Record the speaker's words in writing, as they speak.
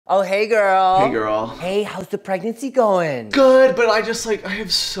Oh, hey, girl. Hey, girl. Hey, how's the pregnancy going? Good, but I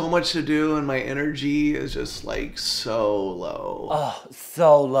have so much to do and my energy is just like so low. Oh,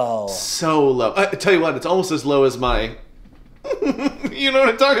 so low. So low. I tell you what, it's almost as low as my... You know what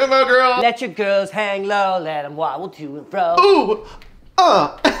I'm talking about, girl? Let your girls hang low, let them wobble to and fro. Ooh!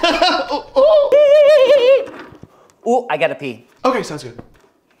 Ooh, I gotta pee. Okay, sounds good.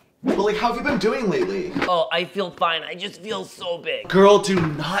 Well, like, how have you been doing lately? Oh, I feel fine. I just feel so big. Girl, do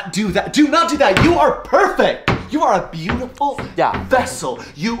not do that. Do not do that. You are perfect. You are a beautiful vessel.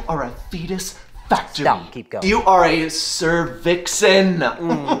 You are a fetus factory. Stop, keep going. You are a cervixin.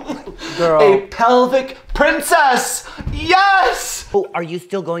 Girl. A pelvic princess. Yes. Oh, are you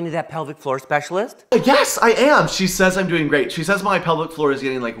still going to that pelvic floor specialist? Yes, I am. She says I'm doing great. She says my pelvic floor is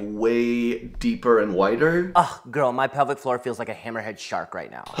getting like way deeper and wider. Oh, girl, my pelvic floor feels like a hammerhead shark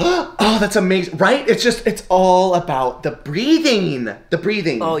right now. Oh, that's amazing, right? It's all about the breathing. The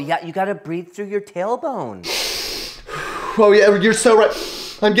breathing. Oh, yeah, you gotta breathe through your tailbone. Oh, yeah, you're so right.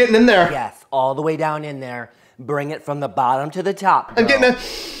 I'm getting in there. Yes, all the way down in there. Bring it from the bottom to the top, girl. I'm getting in.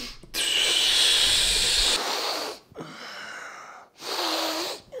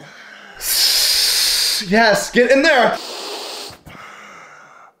 Yes, get in there.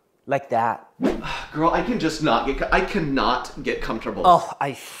 Like that. Girl, I cannot get comfortable. Oh,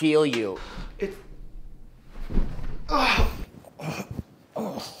 I feel you.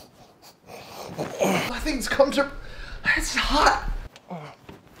 Nothing's comfortable. It's hot.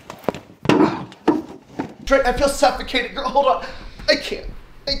 Trey, I feel suffocated. Girl, hold on. I can't.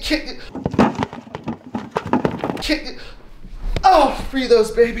 Oh, free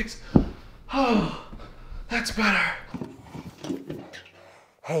those babies. Oh, that's better.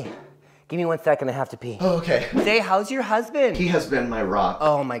 Hey, give me 1 second, I have to pee. Oh, okay. Say, how's your husband? He has been my rock.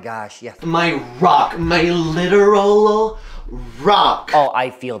 Oh my gosh, yes. My rock. My literal rock. Oh, I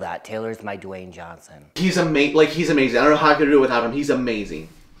feel that. Taylor's my Dwayne Johnson. He's amazing. He's amazing. I don't know how I could do it without him. He's amazing.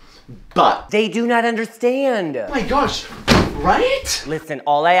 But they do not understand. Oh my gosh, right? Listen,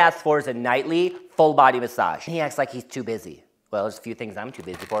 all I ask for is a nightly full body massage. He acts like he's too busy. Well, there's a few things I'm too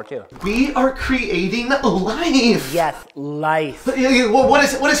busy for too. We are creating life. Yes, life. What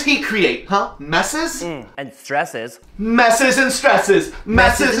does he create? Huh? Messes? And stresses. Messes and stresses.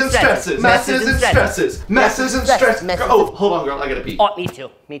 Messes and stresses. Messes and stresses. Messes and stresses. Oh, hold on, girl. I gotta pee. Oh, me too.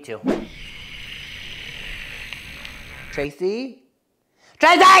 Me too. Tracy?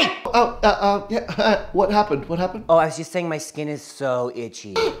 Tracy! Oh, yeah. What happened? What happened? Oh, I was just saying my skin is so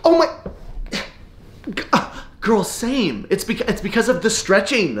itchy. Oh my. Girl, same. It's because of the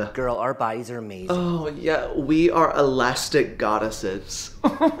stretching. Girl, our bodies are amazing. Oh, yeah. We are elastic goddesses.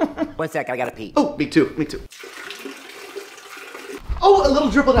 1 sec, I gotta pee. Oh, me too. Me too. Oh, a little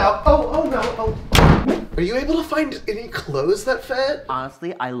dribbled out. Oh no. Oh. Are you able to find any clothes that fit?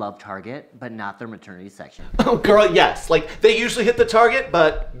 Honestly, I love Target, but not their maternity section. Oh, girl, yes. Like, they usually hit the target,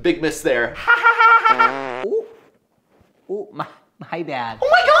 but big miss there. Ooh. Ooh, my bad. Oh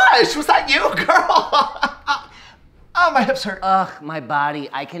my gosh, was that you, girl? Oh, my hips hurt. Ugh, my body.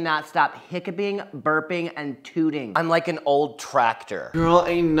 I cannot stop hiccuping, burping, and tooting. I'm like an old tractor. Girl,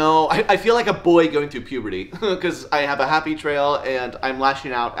 I know. I feel like a boy going through puberty because I have a happy trail and I'm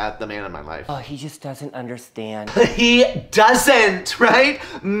lashing out at the man in my life. Oh, he just doesn't understand. He doesn't, right?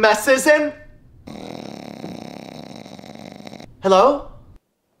 Messes in. Hello?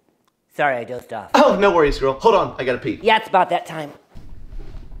 Sorry, I dozed off. Oh, no worries, girl. Hold on, I gotta pee. Yeah, it's about that time.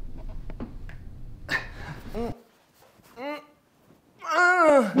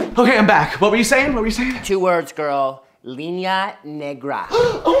 Okay, I'm back. What were you saying? 2 words, girl. Linea negra.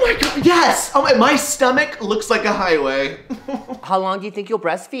 Oh my god, yes! Oh, my stomach looks like a highway. How long do you think you'll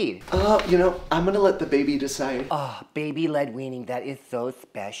breastfeed? You know, I'm gonna let the baby decide. Oh, baby-led weaning, that is so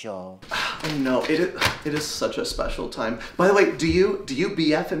special. I know, it is such a special time. By the way, do you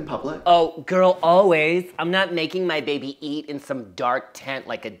BF in public? Oh, girl, always. I'm not making my baby eat in some dark tent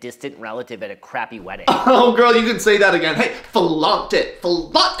like a distant relative at a crappy wedding. Oh, girl, you can say that again. Hey, flaunt it,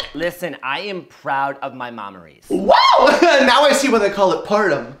 flaunt it. Listen, I am proud of my mommaries. Wow! Now I see why they call it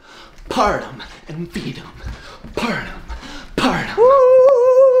partum. Partum and feedum. Partum. Partum.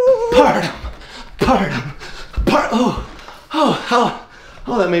 Partum. Partum.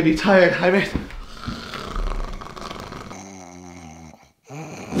 Oh, that made me tired. Hey,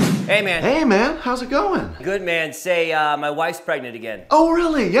 man. Hey, man, how's it going? Good, man. Say, my wife's pregnant again. Oh,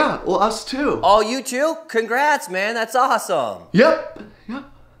 really? Yeah, well, us too. Oh, you too? Congrats, man. That's awesome. Yep.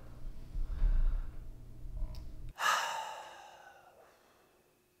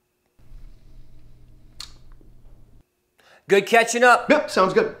 Good catching up. Yep,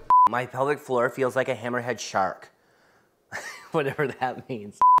 sounds good. My pelvic floor feels like a hammerhead shark. Whatever that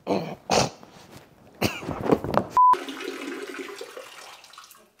means.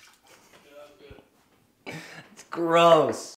 It's gross.